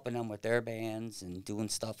helping them with their bands and doing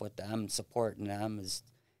stuff with them, supporting them.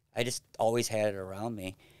 I just always had it around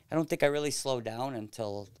me. I don't think I really slowed down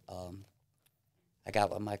until I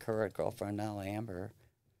got with my current girlfriend now, Amber.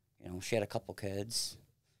 She had a couple kids.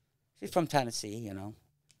 She's from Tennessee,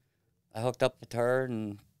 I hooked up with her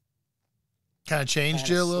and kind of changed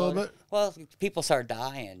you a little bit. Well, people start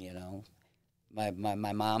dying, My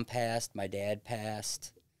mom passed, my dad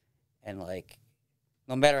passed, and like,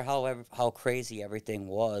 no matter how crazy everything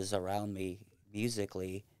was around me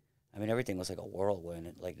musically, I mean, everything was like a whirlwind.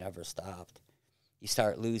 It like never stopped. You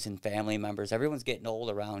start losing family members. Everyone's getting old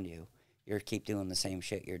around you. You keep doing the same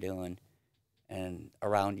shit you're doing. And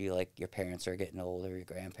around you, like, your parents are getting older, your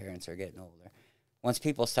grandparents are getting older. Once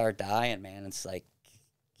people start dying, man, it's like,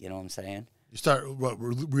 you know what I'm saying? You start,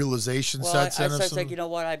 realization sets in? I start like, you know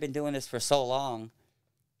what, I've been doing this for so long,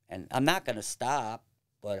 and I'm not going to stop,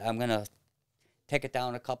 but I'm going to take it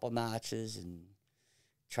down a couple notches and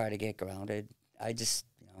try to get grounded. I just,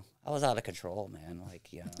 I was out of control, man. Like,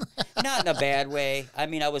 not in a bad way. I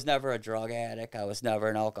mean, I was never a drug addict. I was never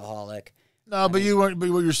an alcoholic. No, but you weren't. But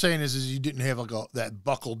what you're saying is you didn't have like that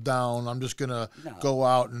buckled down. I'm just gonna go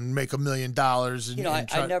out and make $1 million. And,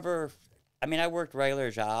 I never. I mean, I worked regular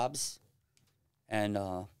jobs, and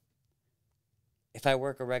if I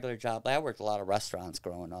work a regular job, I worked a lot of restaurants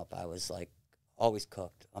growing up. I was like always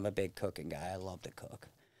cooked. I'm a big cooking guy. I love to cook.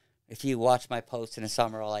 If you watch my posts in the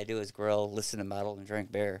summer, all I do is grill, listen to metal, and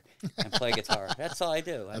drink beer, and play guitar. That's all I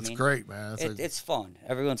do. That's great, man. It's fun.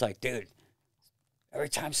 Everyone's like, dude, every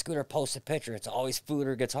time Scooter posts a picture, it's always food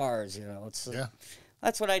or guitars.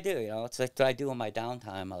 That's what I do. It's like what I do in my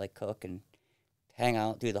downtime. I like cook and hang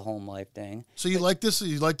out, do the home life thing. So you like this?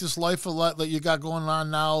 You like this life a lot that you got going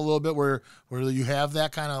on now a little bit, where you have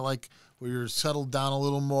that kind of like where you're settled down a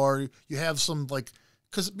little more. You have some like.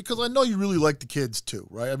 Because I know you really like the kids too,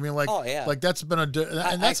 right? I mean, like, oh, yeah. Like that's been and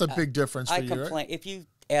that's a big difference for you, right? If you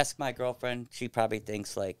ask my girlfriend, she probably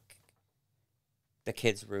thinks like the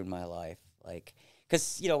kids ruined my life, like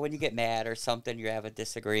because when you get mad or something, you have a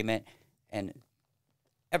disagreement, and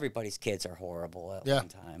everybody's kids are horrible at one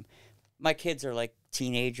time. My kids are like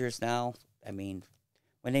teenagers now. I mean,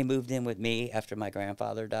 when they moved in with me after my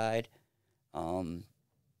grandfather died,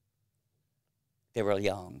 they were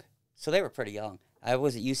young, so they were pretty young. I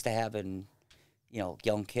wasn't used to having,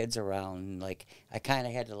 young kids around. Like, I kind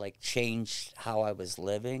of had to, like, change how I was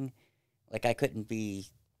living. Like, I couldn't be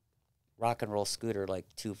rock and roll Scooter, like,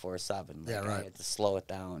 247. Like, I had to slow it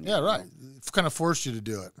down. Yeah, right. It kind of forced you to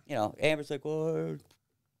do it. Amber's like, well,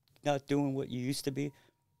 not doing what you used to be.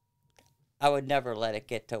 I would never let it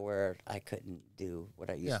get to where I couldn't do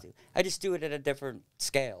what I used to. I just do it at a different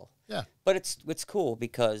scale. Yeah. But it's cool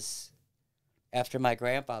because after my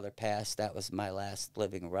grandfather passed, that was my last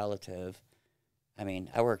living relative. I mean,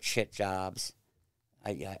 I worked shit jobs.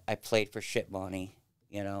 I played for shit money,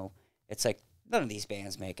 It's like, none of these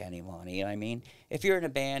bands make any money, you know what I mean? If you're in a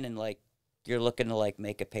band and, like, you're looking to, like,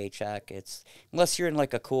 make a paycheck, unless you're in,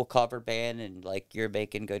 like, a cool cover band and, like, you're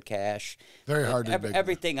making good cash. Very hard to make.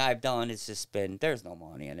 Everything I've done has just been, there's no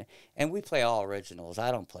money in it. And we play all originals.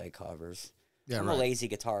 I don't play covers. Yeah, I'm a lazy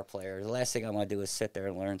guitar player. The last thing I want to do is sit there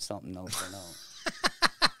and learn something note for note.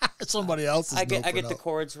 Somebody else's. I get the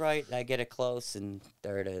chords right, and I get it close, and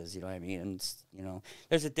there it is. You know what I mean? And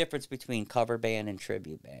there's a difference between cover band and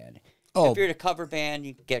tribute band. If you're in a cover band,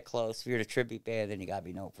 you get close. If you're in a tribute band, then you gotta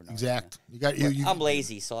be note for note. Exact. I'm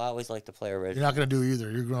lazy, so I always like to play original. You're not gonna do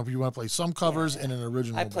either. You want to play some covers and an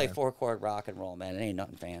original. I play 4-chord rock and roll, man. It ain't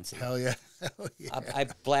nothing fancy. Hell yeah. Hell yeah. I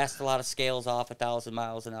blast a lot of scales off 1,000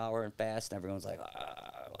 miles an hour and fast, and everyone's like,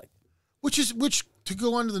 like. Which to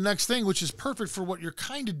go on to the next thing, which is perfect for what you're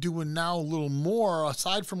kind of doing now a little more,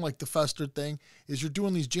 aside from like the Fester thing, is you're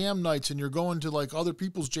doing these jam nights and you're going to like other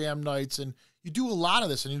people's jam nights, and you do a lot of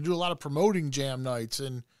this, and you do a lot of promoting jam nights.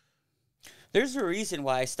 And there's a reason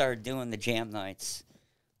why I started doing the jam nights.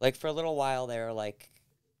 Like for a little while there, like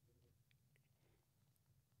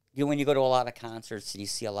when you go to a lot of concerts and you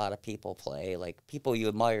see a lot of people play, like people you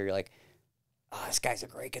admire, you're like, oh, this guy's a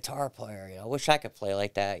great guitar player. You know, I wish I could play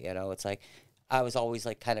like that. You know, it's like I was always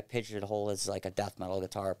like kind of pigeonholed as like a death metal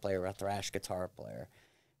guitar player, a thrash guitar player,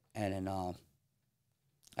 and then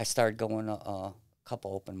I started going to a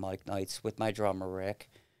couple open mic nights with my drummer Rick,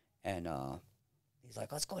 and he's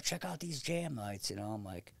like, let's go check out these jam nights. You know, I'm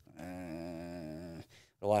like,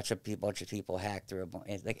 watch a bunch of people hack through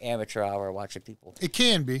like amateur hour, watching people. it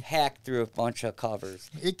can be. Hack through a bunch of covers.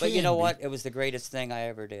 But you know what? It was the greatest thing I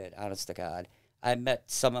ever did, honest to God. I met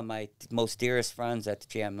some of my most dearest friends at the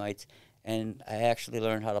jam nights, and I actually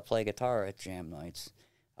learned how to play guitar at jam nights.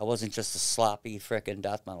 I wasn't just a sloppy frickin'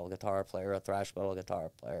 death metal guitar player, a thrash metal guitar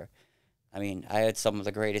player. I mean, I had some of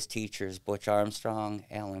the greatest teachers, Butch Armstrong,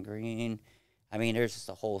 Alan Green. I mean, there's just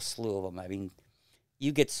a whole slew of them. I mean,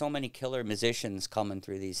 you get so many killer musicians coming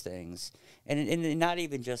through these things. And not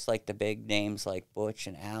even just like the big names like Butch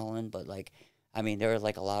and Alan, but like, I mean, there are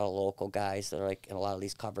like a lot of local guys that are like in a lot of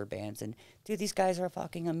these cover bands. And dude, these guys are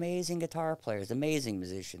fucking amazing guitar players, amazing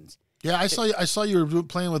musicians. Yeah, I saw you were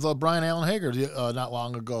playing with Brian Allen Hager not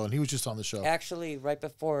long ago, and he was just on the show. Actually, right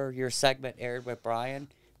before your segment aired with Brian,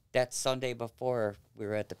 that Sunday before we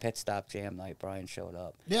were at the Pit Stop Jam night, Brian showed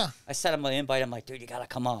up. Yeah. I sent him an invite. I'm like, dude, you got to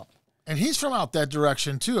come up. And he's from out that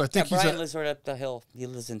direction, too. I think Brian lives right up the hill. He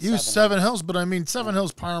lives in Seven Hills, but I mean, Seven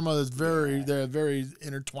Hills, Parma is they're very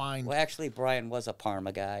intertwined. Well, actually, Brian was a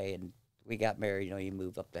Parma guy, and we got married. You know, you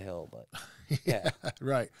moved up the hill, but yeah.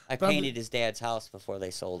 Right. I painted his dad's house before they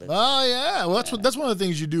sold it. Oh, yeah. Well, that's one of the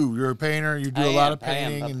things you do. You're a painter. You do a lot of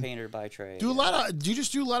painting. I am a painter by trade. You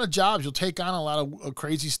just do a lot of jobs. You'll take on a lot of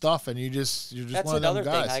crazy stuff, and you're just that's one of them another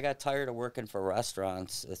guys. thing. I got tired of working for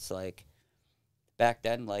restaurants. It's like back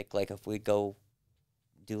then, like if we go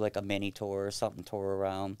do like a mini tour or something, tour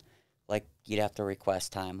around, like you'd have to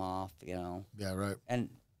request time off, you know. Yeah, right. And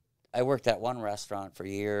I worked at one restaurant for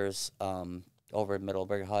years over in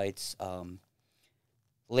Middlebury Heights.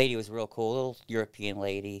 Lady was real cool, little European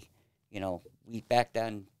lady. You know, back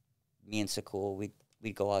then, me and Sakul,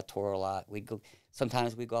 we'd go out tour a lot.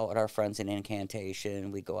 Sometimes we'd go out with our friends in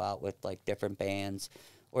Incantation. We'd go out with like different bands,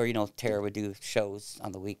 or you know, Tara would do shows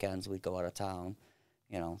on the weekends. We'd go out of town.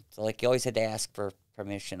 You know, so like you always had to ask for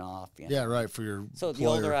permission off. You know? Yeah, right. For your so the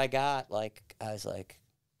older I got, like I was like,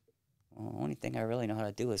 well, the only thing I really know how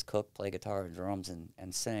to do is cook, play guitar and drums,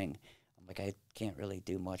 and sing. I'm like, I can't really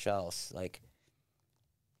do much else. Like,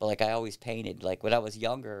 but like I always painted. Like when I was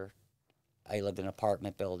younger, I lived in an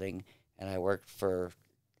apartment building, and I worked for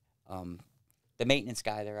the maintenance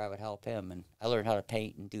guy there. I would help him, and I learned how to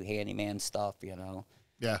paint and do handyman stuff. You know.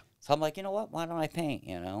 Yeah. So I'm like, you know what? Why don't I paint?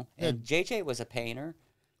 You know. And JJ was a painter.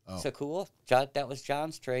 Oh. So cool. John, that was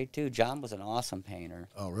John's trade too. John was an awesome painter.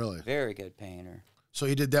 Oh, really? Very good painter. So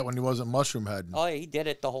he did that when he wasn't Mushroom Head. Oh, yeah, he did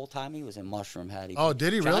it the whole time he was in Mushroom Head.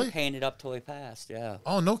 Did he John really? Painted up till he passed. Yeah.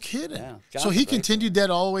 Oh, no kidding. Yeah. So he continued that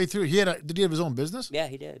all the way through. Did he have his own business? Yeah,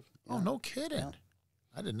 he did. Oh, Yeah. no kidding. Yeah.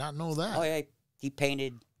 I did not know that. Oh yeah, he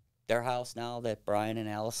painted their house now that Brian and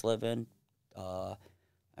Alice live in.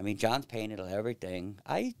 I mean, John's painted everything.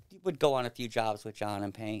 I would go on a few jobs with John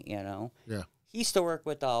and paint. You know. Yeah. He used to work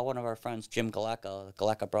with one of our friends, Jim Galecka, the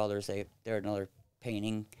Galecka brothers. They're another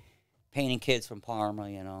painting kids from Parma,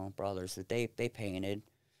 you know, brothers that they painted,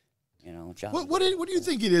 you know. John. What do you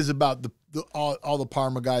think it is about all the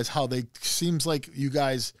Parma guys? How they seems like you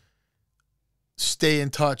guys stay in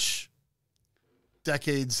touch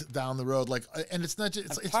decades down the road, like, and it's not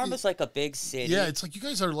just Parma's like a big city. Yeah, it's like you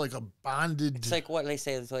guys are like a bonded. It's like what they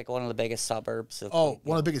say is like one of the biggest suburbs. Of,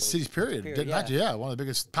 one of the biggest cities. Period. Yeah. One of the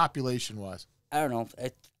biggest population wise. I don't know.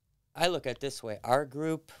 I look at it this way. Our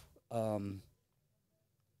group, group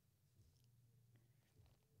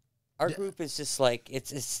is just like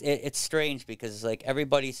it's strange because it's like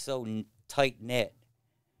everybody's so tight knit.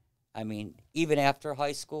 I mean, even after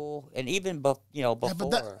high school and even before. Yeah, but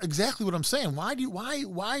that's exactly what I'm saying. Why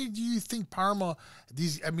do you think Parma?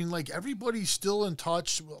 I mean, like everybody's still in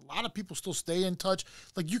touch. A lot of people still stay in touch.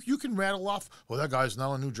 Like you can rattle off. Well, that guy's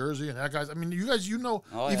now in New Jersey, and that guy's. I mean, you guys,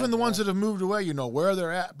 even the ones that have moved away, you know where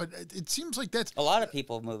they're at. But it seems like that's a lot of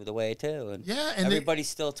people have moved away too, and everybody's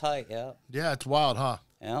still tight. Yeah. Yeah, it's wild, huh?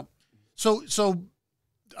 Yeah. So,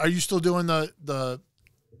 are you still doing the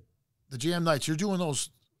jam nights? You're doing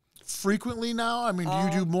those frequently now? I mean, do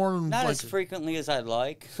you do more than not as frequently as I'd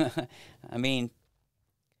like. I mean,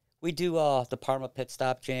 We do the Parma Pit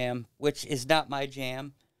Stop Jam, which is not my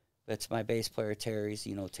jam. It's my bass player Terry's.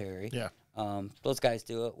 You know Terry. Yeah. Those guys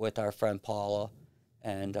do it with our friend Paula,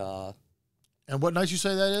 and what night you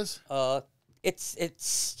say that is?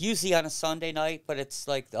 it's usually on a Sunday night, but it's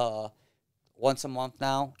like once a month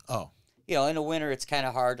now. Oh. You know, in the winter it's kind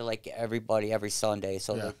of hard to like get everybody every Sunday,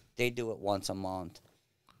 so Yeah. they do it once a month.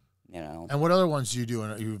 You know. And what other ones do you do?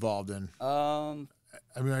 Are you involved in?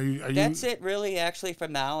 I mean, are you? That's it, really. Actually,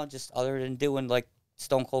 from now, just other than doing like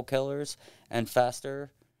Stone Cold Killers and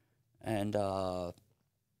Fester, and I'll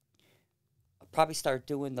probably start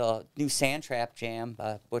doing the new Sand Trap Jam.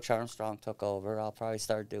 Butch Armstrong took over. I'll probably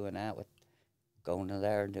start doing that with going to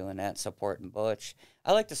there and doing that, supporting Butch.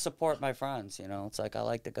 I like to support my friends. You know, it's like I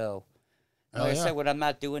like to go. And like I said, when I'm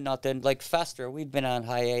not doing nothing, like Fester, we've been on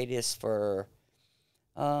hiatus for,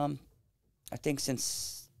 I think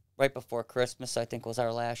since right before Christmas, I think was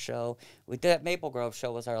our last show. We did that Maple Grove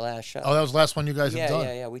show was our last show. Oh, that was the last one you guys have done.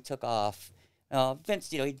 Yeah. We took off.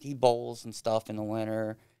 Vince, you know, he bowls and stuff in the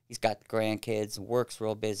winter. He's got grandkids. Work's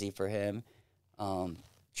real busy for him.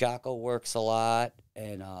 Jocko works a lot,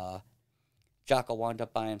 and Jocko wound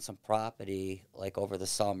up buying some property like over the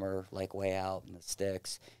summer, like way out in the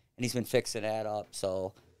sticks, and he's been fixing that up.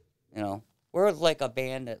 So, you know, we're like a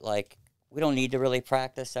band that like we don't need to really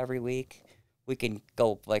practice every week. We can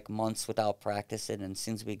go like months without practicing, and as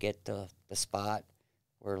soon as we get the spot,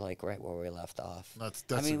 we're like right where we left off. That's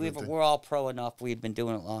I mean, we're all pro enough. We've been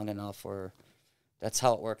doing it long enough where that's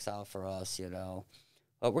how it works out for us, you know.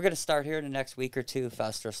 But we're going to start here in the next week or two.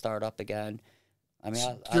 Fester start up again. I mean,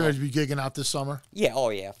 you're going to be gigging out this summer? Yeah, oh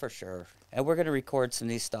yeah, for sure. And we're going to record some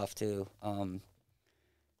new stuff too. We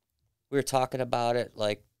were talking about it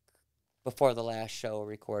like before the last show,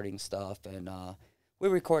 recording stuff, and we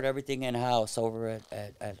record everything in house over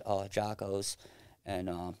at Jocko's,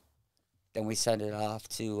 and then we send it off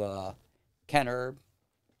to Ken Herb,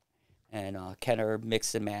 and Ken Herb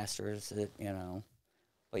mixes and masters it, you know.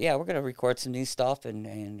 But yeah, we're gonna record some new stuff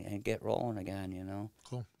and get rolling again, you know.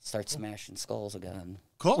 Cool. Start smashing skulls again.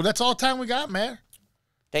 Cool. Well, that's all the time we got, man.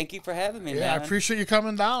 Thank you for having me, man. Yeah, I appreciate you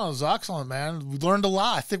coming down. It was excellent, man. We learned a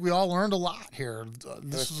lot. I think we all learned a lot here.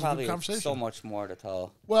 This was a good conversation. So much more to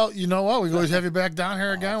tell. Well, you know what? We always have you back down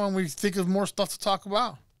here again when we think of more stuff to talk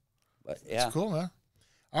about. But yeah, it's cool, man.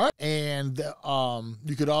 All right, and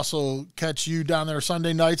you could also catch you down there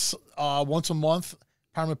Sunday nights once a month.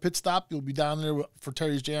 Parma Pit Stop. You'll be down there for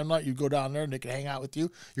Terry's Jam Night. You go down there and they can hang out with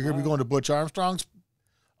you. You're going to be going to Butch Armstrong's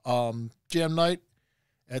Jam Night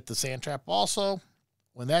at the Sand Trap also.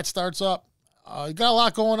 When that starts up, you got a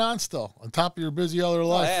lot going on still on top of your busy other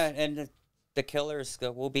life. Oh, yeah, and the Killers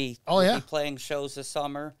will be playing shows this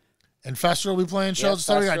summer. And Fester will be playing shows.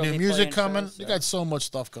 So we got new music coming. Shows, you got so much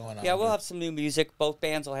stuff going on. Yeah, we'll have some new music. Both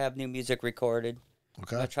bands will have new music recorded.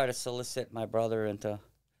 Okay. I try to solicit my brother into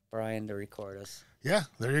Brian to record us. Yeah,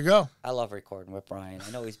 there you go. I love recording with Brian.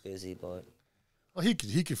 I know he's busy, but well, he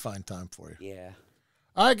could find time for you. Yeah.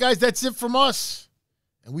 All right, guys, that's it from us,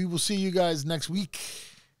 and we will see you guys next week.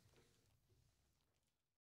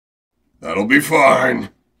 That'll be fine.